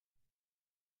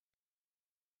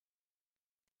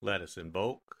Let us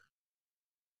invoke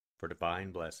for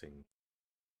divine blessing.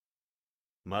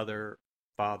 Mother,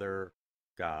 Father,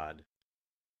 God,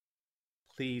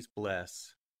 please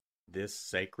bless this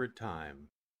sacred time.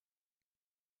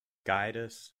 Guide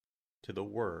us to the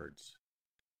words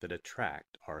that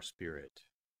attract our spirit.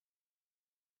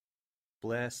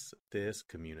 Bless this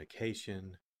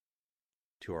communication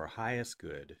to our highest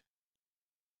good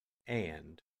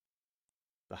and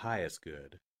the highest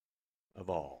good of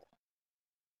all.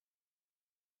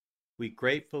 We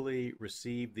gratefully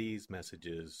receive these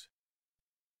messages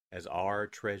as our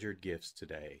treasured gifts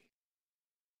today.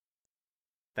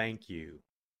 Thank you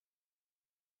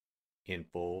in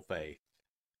full faith.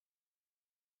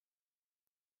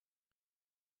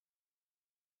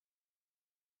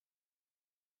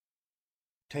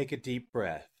 Take a deep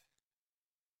breath.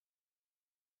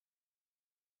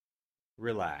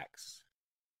 Relax.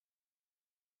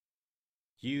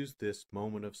 Use this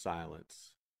moment of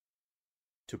silence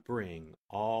to bring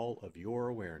all of your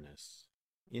awareness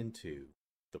into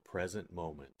the present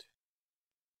moment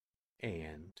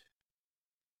and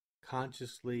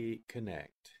consciously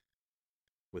connect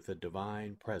with a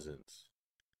divine presence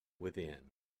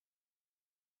within.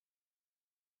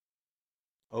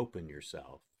 Open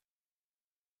yourself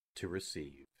to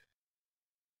receive.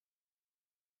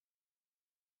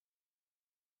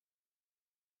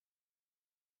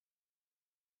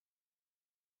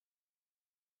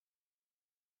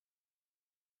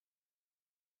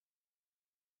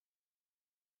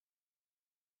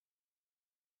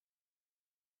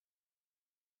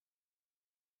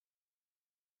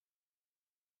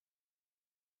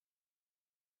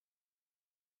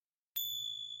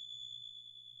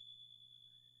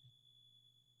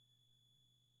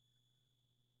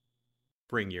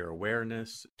 Bring your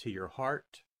awareness to your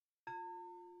heart.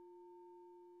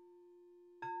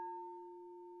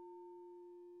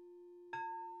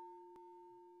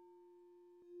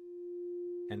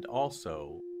 And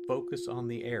also focus on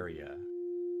the area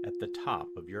at the top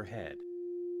of your head.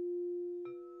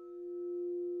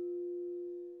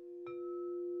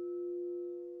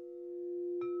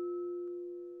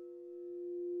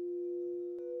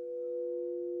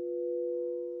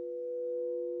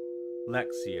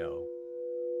 Lectio.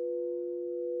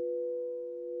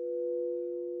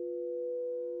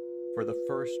 For the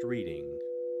first reading,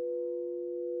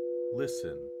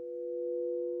 listen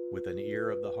with an ear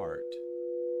of the heart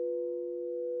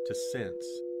to sense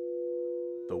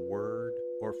the word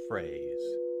or phrase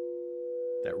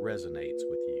that resonates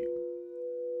with you.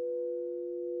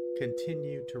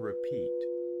 Continue to repeat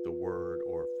the word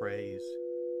or phrase.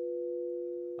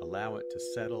 Allow it to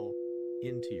settle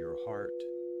into your heart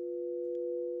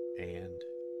and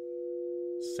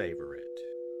savor it.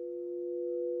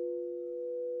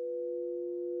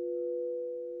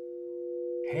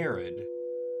 Herod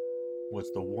was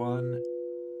the one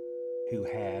who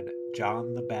had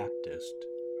John the Baptist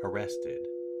arrested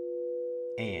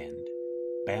and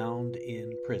bound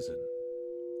in prison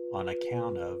on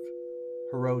account of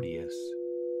Herodias,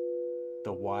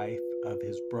 the wife of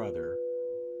his brother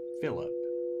Philip,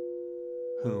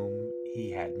 whom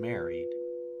he had married.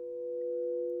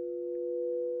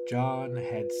 John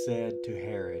had said to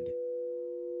Herod,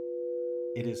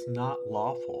 "It is not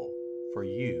lawful for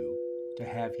you to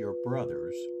have your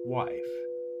brother's wife."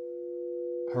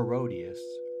 Herodias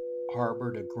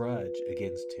harbored a grudge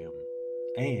against him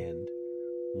and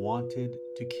wanted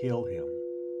to kill him,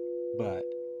 but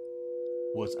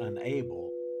was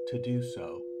unable to do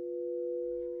so.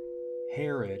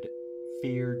 Herod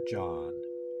feared John,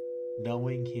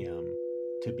 knowing him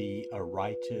to be a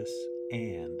righteous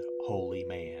and holy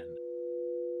man,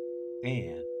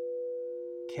 and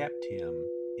kept him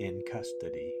in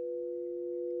custody.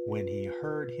 When he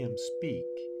heard him speak,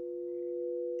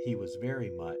 he was very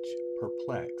much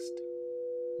perplexed,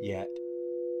 yet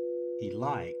he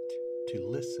liked to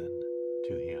listen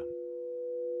to him.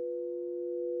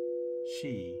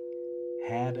 She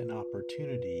had an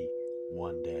opportunity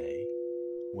one day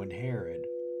when Herod,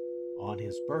 on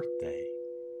his birthday,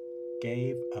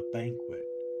 gave a banquet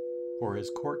for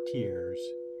his courtiers,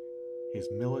 his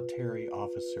military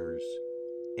officers,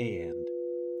 and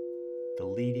the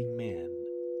leading men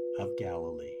of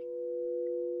Galilee.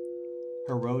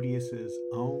 Herodias'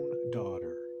 own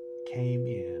daughter came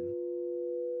in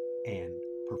and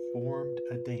performed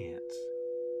a dance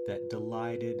that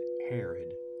delighted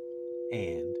Herod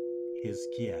and his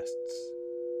guests.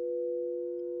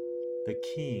 The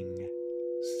king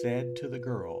said to the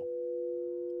girl,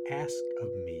 "Ask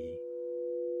of me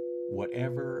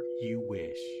whatever you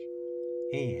wish,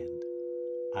 and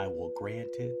I will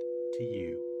grant it to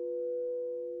you."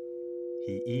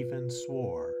 He even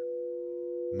swore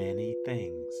many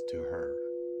things to her.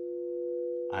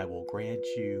 I will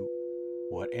grant you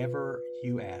whatever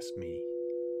you ask me,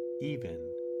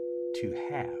 even to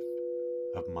half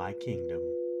of my kingdom."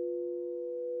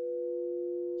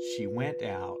 She went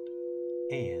out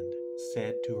and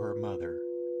said to her mother,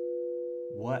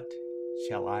 "What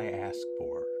shall I ask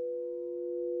for?"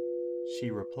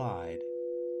 She replied,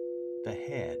 "The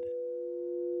head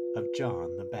of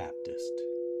John the Baptist."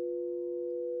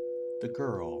 The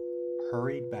girl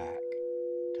hurried back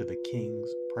to the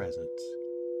king's presence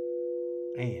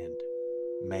and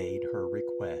made her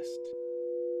request.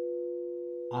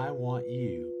 "I want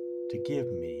you to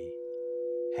give me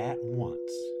at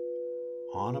once,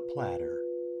 on a platter,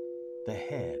 the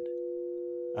head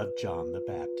of John the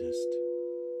Baptist."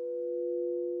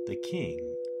 The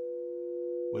king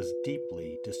was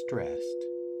deeply distressed,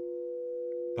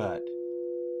 but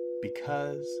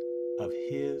because of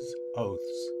his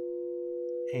oaths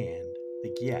and the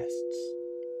guests,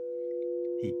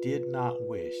 he did not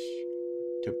wish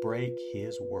to break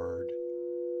his word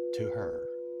to her.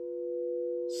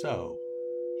 So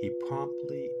he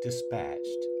promptly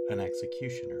dispatched an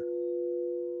executioner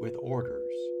with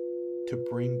orders to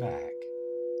bring back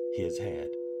his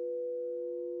head.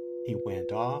 He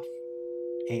went off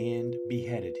and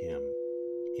beheaded him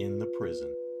in the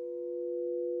prison.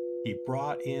 He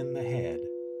brought in the head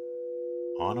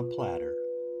on a platter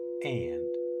and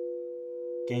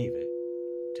gave it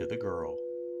to the girl.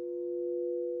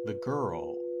 The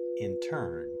girl, in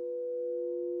turn,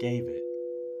 gave it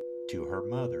to her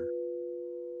mother.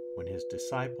 When his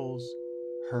disciples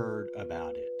heard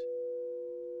about it,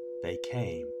 they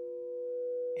came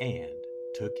and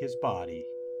took his body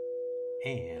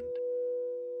and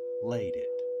laid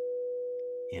it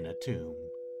in a tomb.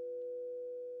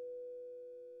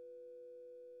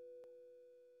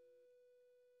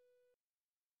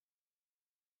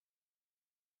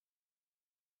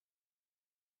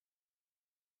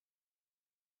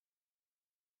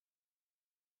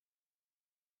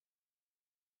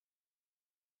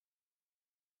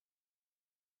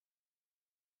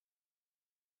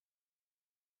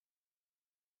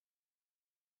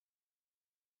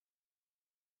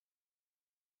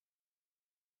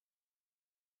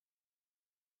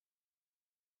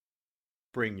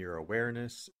 Bring your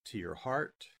awareness to your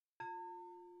heart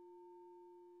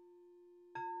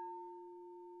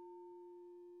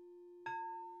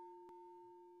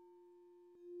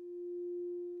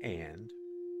and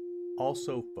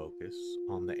also focus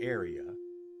on the area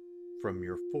from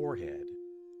your forehead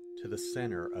to the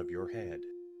center of your head.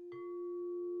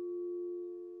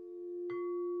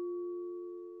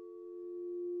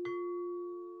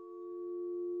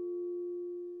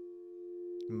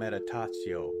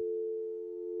 Meditatio.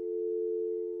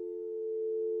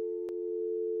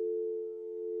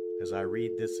 As I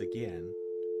read this again,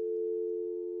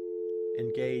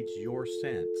 engage your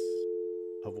sense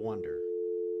of wonder.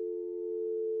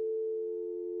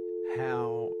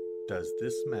 How does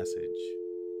this message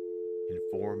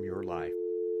inform your life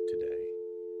today?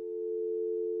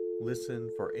 Listen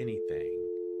for anything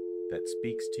that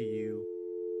speaks to you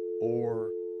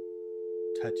or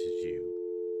touches you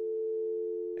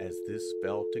as this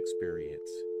felt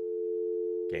experience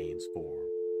gains form.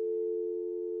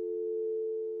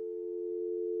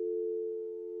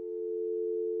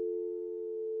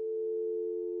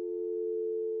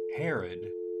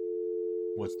 Herod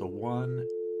was the one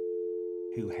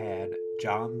who had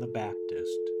John the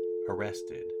Baptist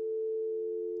arrested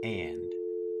and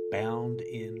bound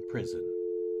in prison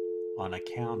on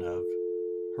account of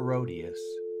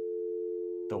Herodias,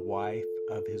 the wife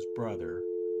of his brother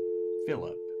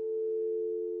Philip,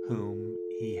 whom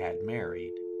he had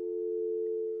married.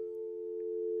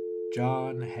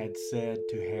 John had said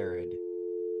to Herod,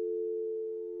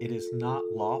 "It is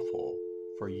not lawful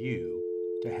for you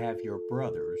to have your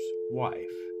brother's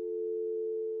wife."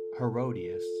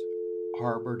 Herodias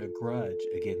harbored a grudge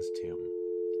against him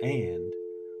and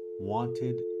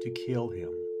wanted to kill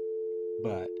him,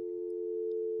 but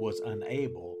was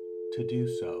unable to do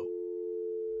so.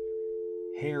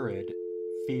 Herod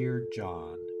feared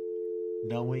John,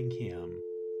 knowing him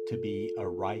to be a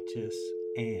righteous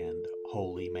and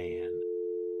holy man,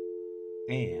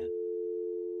 and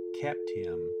kept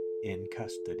him in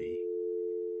custody.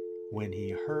 When he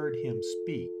heard him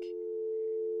speak,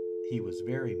 he was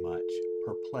very much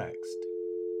perplexed,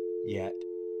 yet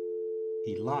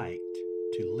he liked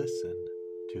to listen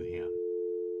to him.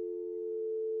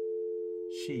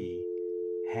 She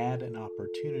had an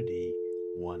opportunity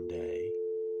one day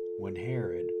when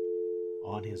Herod,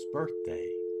 on his birthday,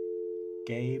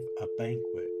 gave a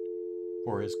banquet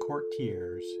for his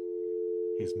courtiers,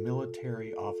 his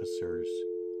military officers,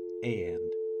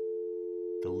 and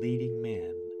the leading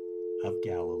men of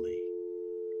Galilee.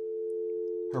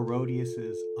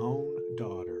 Herodias' own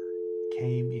daughter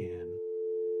came in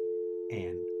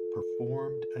and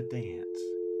performed a dance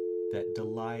that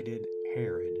delighted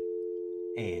Herod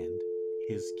and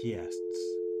his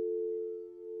guests.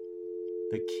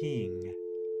 The king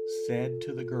said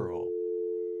to the girl,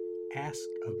 "Ask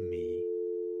of me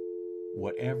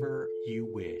whatever you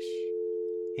wish,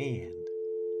 and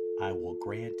I will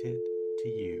grant it to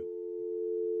you."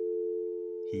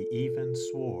 He even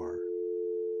swore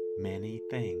many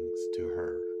things to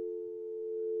her.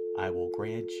 "I will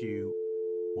grant you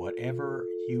whatever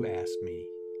you ask me,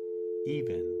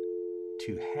 even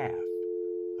to half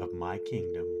of my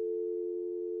kingdom."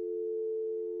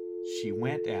 She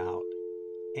went out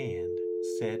and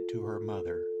said to her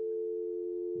mother,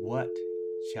 "What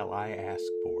shall I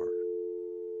ask for?"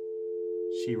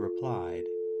 She replied,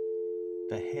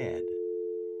 "The head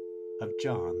of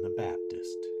John the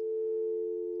Baptist."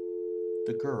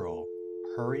 The girl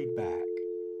hurried back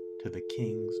to the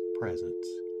king's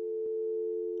presence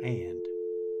and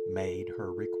made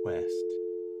her request.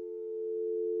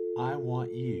 "I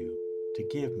want you to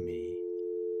give me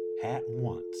at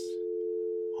once,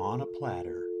 on a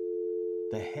platter,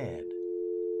 the head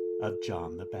of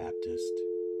John the Baptist."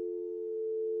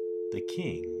 The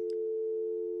king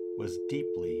was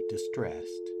deeply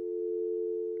distressed,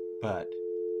 but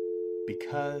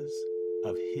because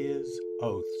of his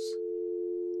oaths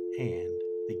and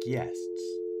the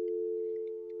guests,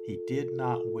 he did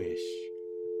not wish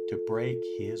to break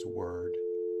his word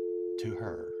to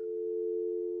her.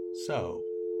 So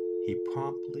he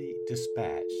promptly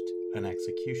dispatched an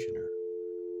executioner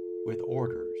with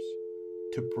orders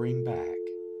to bring back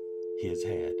his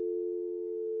head.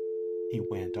 He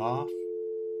went off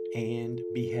and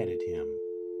beheaded him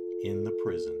in the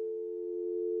prison.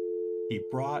 He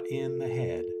brought in the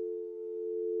head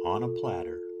on a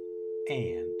platter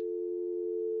and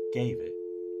gave it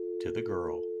to the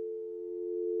girl.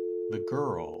 The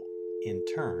girl, in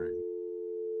turn,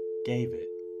 gave it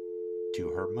to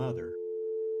her mother.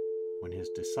 When his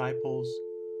disciples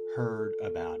heard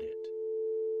about it,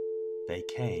 they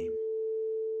came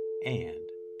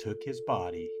and took his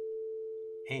body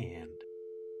and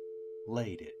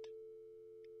laid it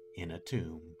in a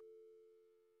tomb.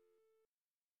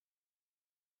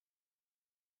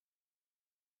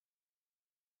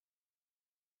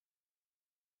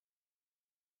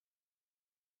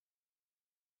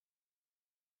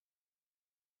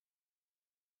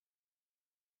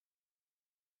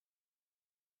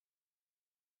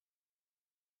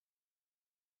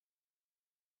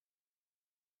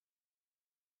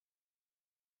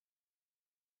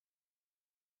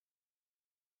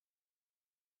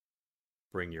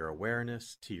 Bring your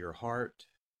awareness to your heart.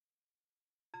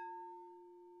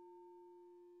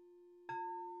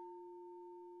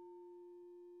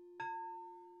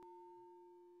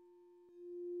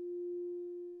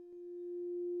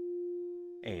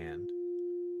 And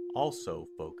also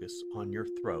focus on your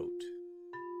throat.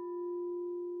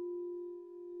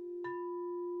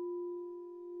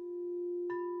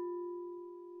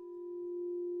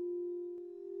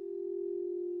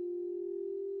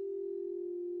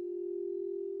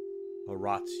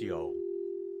 Oratio.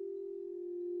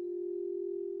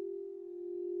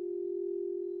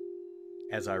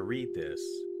 As I read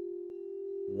this,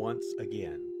 once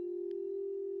again,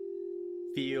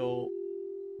 feel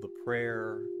the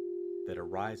prayer that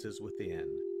arises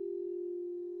within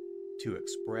to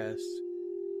express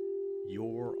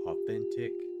your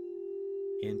authentic,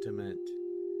 intimate,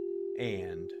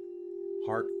 and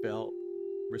heartfelt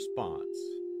response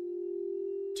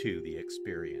to the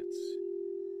experience.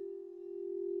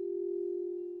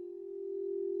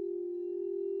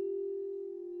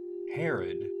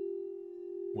 Herod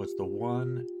was the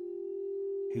one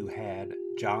who had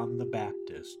John the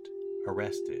Baptist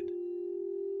arrested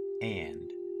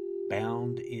and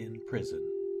bound in prison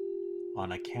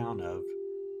on account of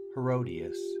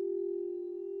Herodias,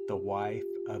 the wife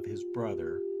of his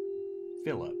brother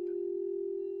Philip,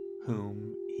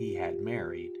 whom he had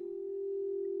married.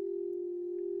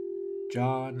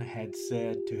 John had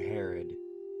said to Herod,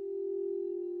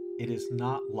 "It is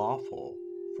not lawful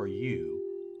for you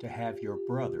to have your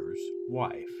brother's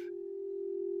wife."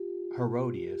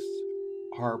 Herodias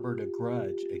harbored a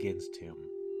grudge against him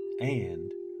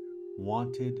and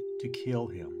wanted to kill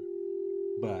him,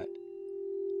 but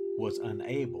was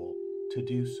unable to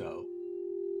do so.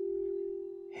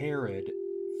 Herod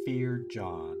feared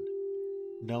John,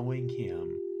 knowing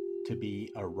him to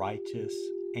be a righteous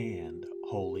and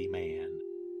holy man,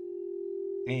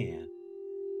 and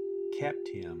kept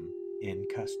him in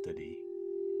custody.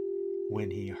 When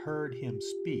he heard him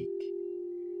speak,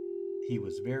 he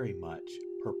was very much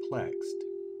perplexed,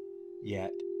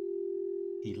 yet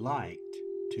he liked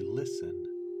to listen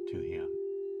to him.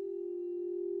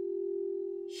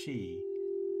 She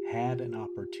had an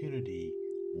opportunity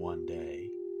one day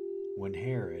when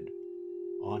Herod,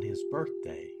 on his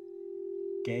birthday,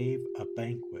 gave a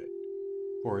banquet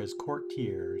for his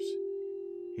courtiers,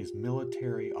 his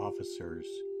military officers,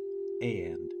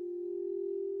 and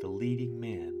the leading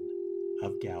men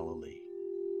of Galilee.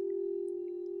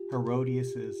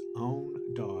 Herodias' own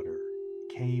daughter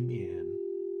came in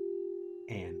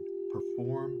and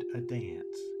performed a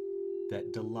dance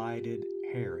that delighted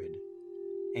Herod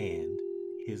and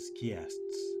his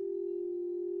guests.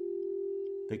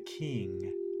 The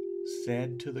king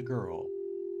said to the girl,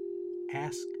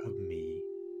 "Ask of me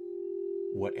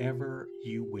whatever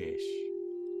you wish,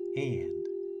 and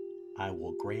I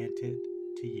will grant it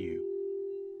to you."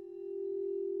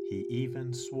 He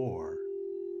even swore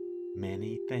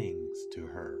many things to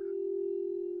her.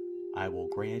 "I will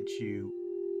grant you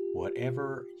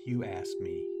whatever you ask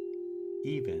me,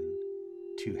 even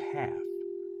to half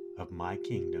of my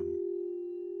kingdom."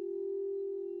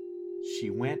 She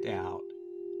went out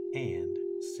and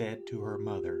said to her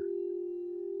mother,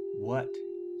 "What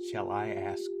shall I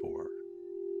ask for?"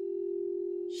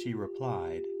 She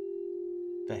replied,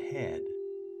 "The head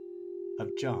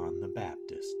of John the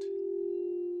Baptist."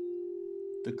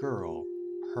 The girl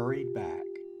hurried back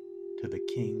to the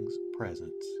king's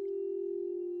presence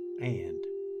and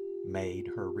made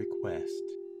her request.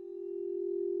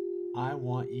 "I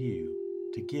want you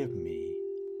to give me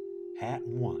at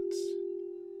once,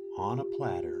 on a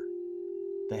platter,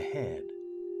 the head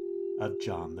of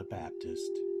John the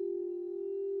Baptist."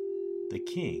 The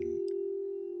king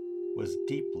was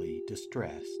deeply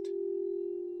distressed,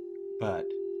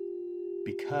 but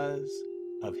because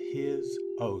of his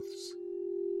oaths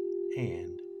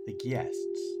and the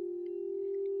guests,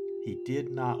 he did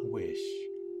not wish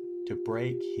to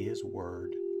break his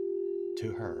word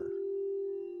to her.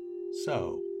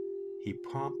 So he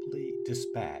promptly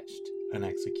dispatched an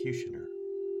executioner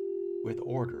with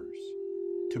orders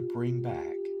to bring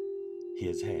back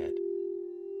his head.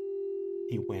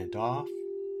 He went off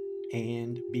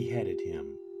and beheaded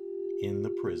him in the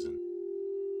prison.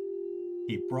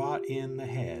 He brought in the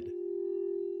head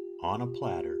on a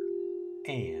platter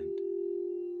and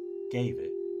gave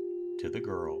it to the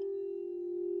girl.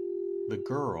 The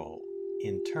girl,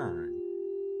 in turn,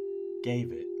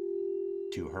 gave it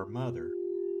to her mother.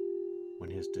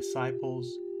 When his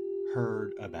disciples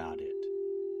heard about it,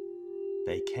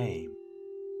 they came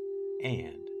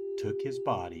and took his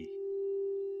body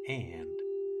and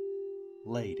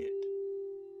laid it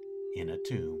in a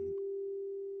tomb.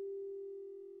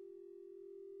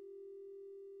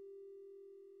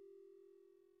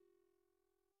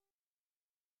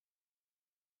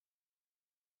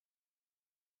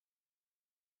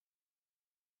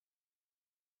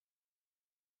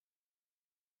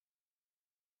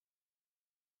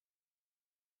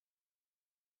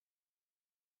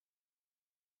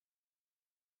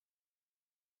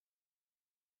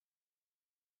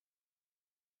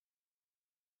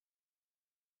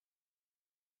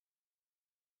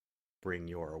 Bring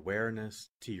your awareness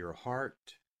to your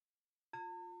heart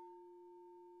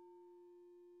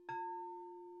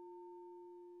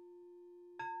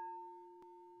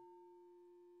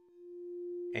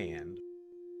and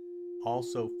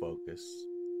also focus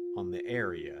on the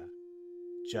area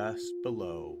just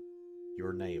below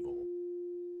your navel.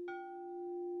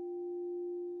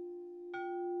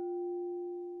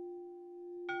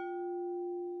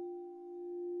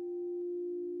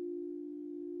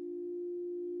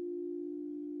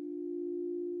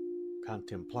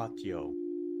 Contemplatio.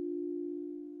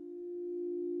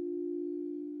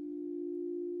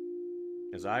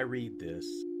 As I read this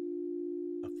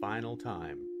a final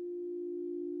time,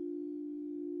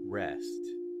 rest.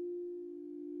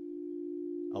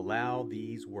 Allow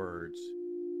these words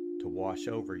to wash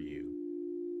over you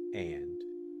and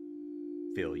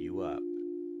fill you up.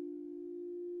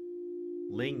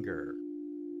 Linger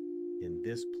in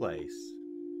this place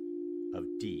of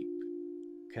deep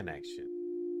connection.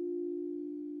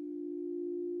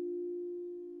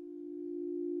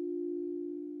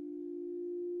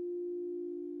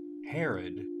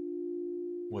 Herod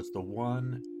was the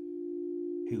one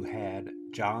who had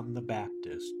John the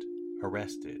Baptist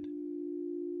arrested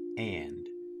and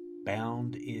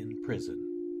bound in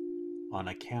prison on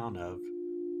account of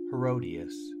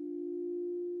Herodias,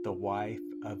 the wife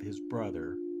of his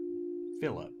brother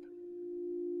Philip,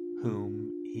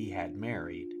 whom he had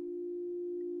married.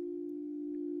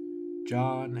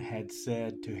 John had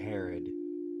said to Herod,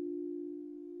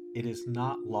 It is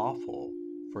not lawful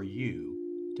for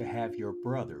you to have your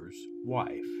brother's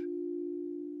wife.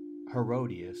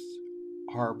 Herodias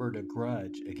harbored a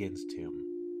grudge against him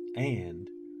and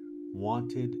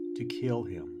wanted to kill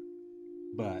him,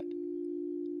 but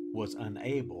was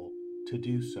unable to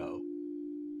do so.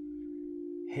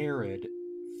 Herod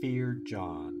feared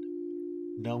John,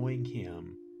 knowing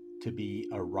him to be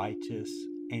a righteous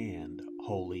and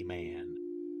holy man,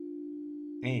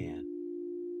 and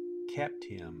kept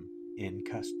him in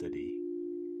custody.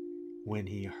 When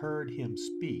he heard him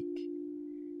speak,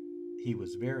 he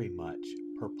was very much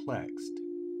perplexed,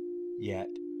 yet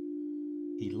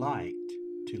he liked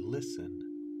to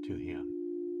listen to him.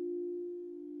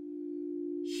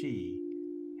 She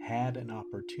had an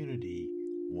opportunity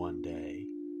one day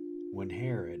when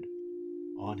Herod,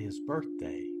 on his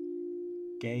birthday,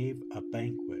 gave a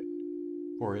banquet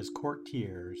for his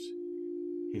courtiers,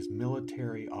 his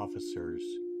military officers,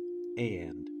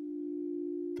 and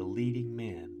the leading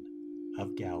men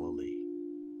of Galilee.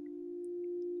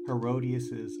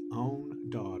 Herodias' own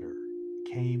daughter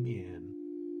came in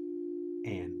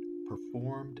and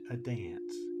performed a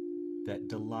dance that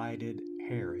delighted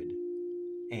Herod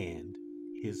and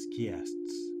his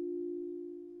guests.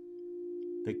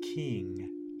 The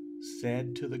king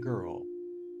said to the girl,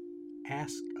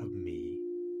 "Ask of me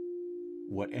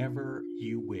whatever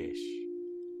you wish,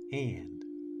 and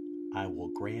I will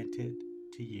grant it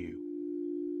to you."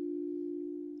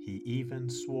 He even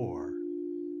swore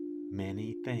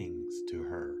many things to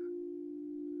her.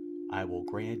 "I will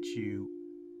grant you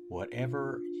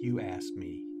whatever you ask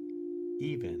me,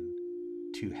 even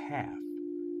to half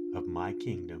of my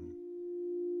kingdom."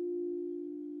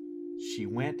 She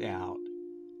went out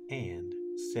and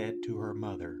said to her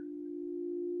mother,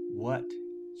 "What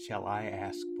shall I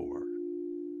ask for?"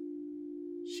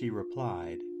 She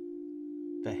replied,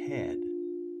 "The head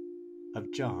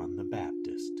of John the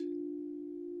Baptist."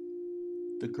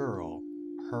 The girl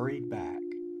hurried back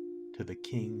to the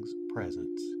king's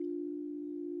presence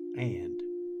and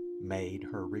made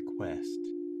her request.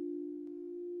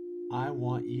 "I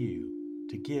want you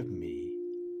to give me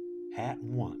at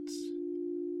once,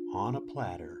 on a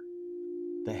platter,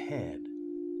 the head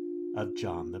of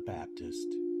John the Baptist."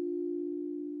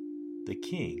 The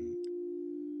king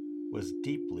was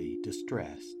deeply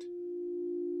distressed,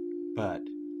 but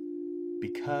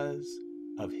because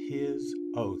of his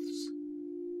oaths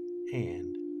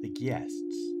and the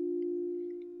guests,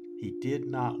 he did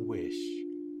not wish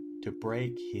to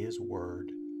break his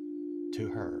word to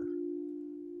her.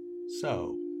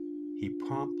 So he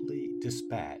promptly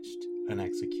dispatched an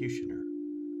executioner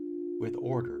with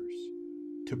orders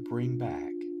to bring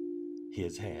back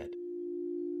his head.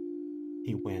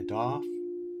 He went off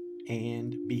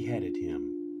and beheaded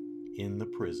him in the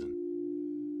prison.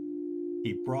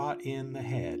 He brought in the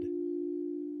head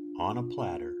on a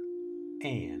platter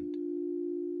and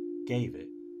gave it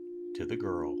to the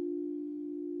girl.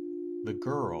 The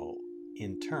girl,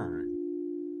 in turn,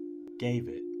 gave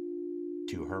it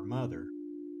to her mother.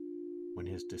 When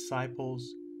his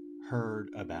disciples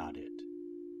heard about it,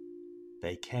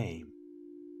 they came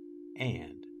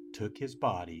and took his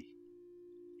body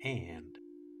and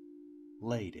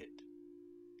laid it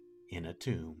in a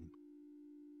tomb.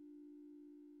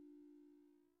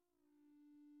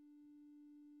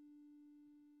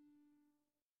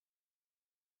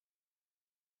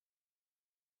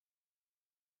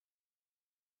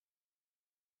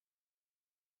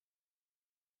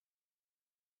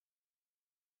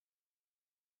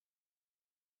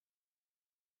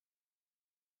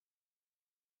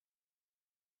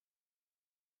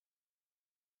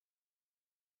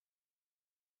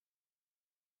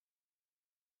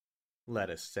 Let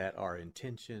us set our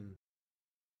intention.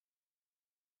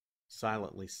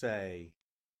 Silently say,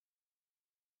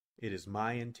 "It is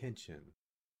my intention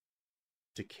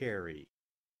to carry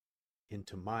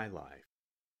into my life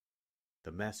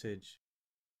the message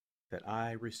that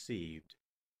I received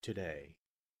today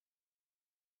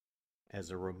as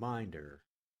a reminder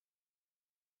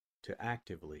to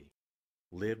actively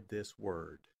live this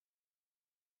word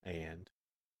and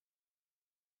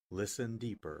listen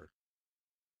deeper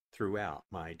throughout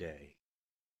my day."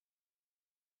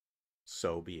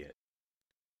 So be it.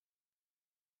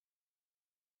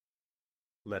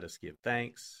 Let us give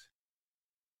thanks.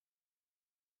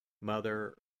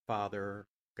 Mother, Father,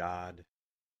 God,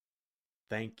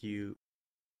 thank you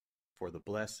for the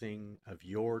blessing of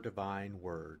your divine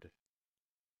word.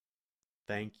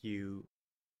 Thank you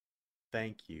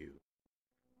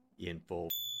in full.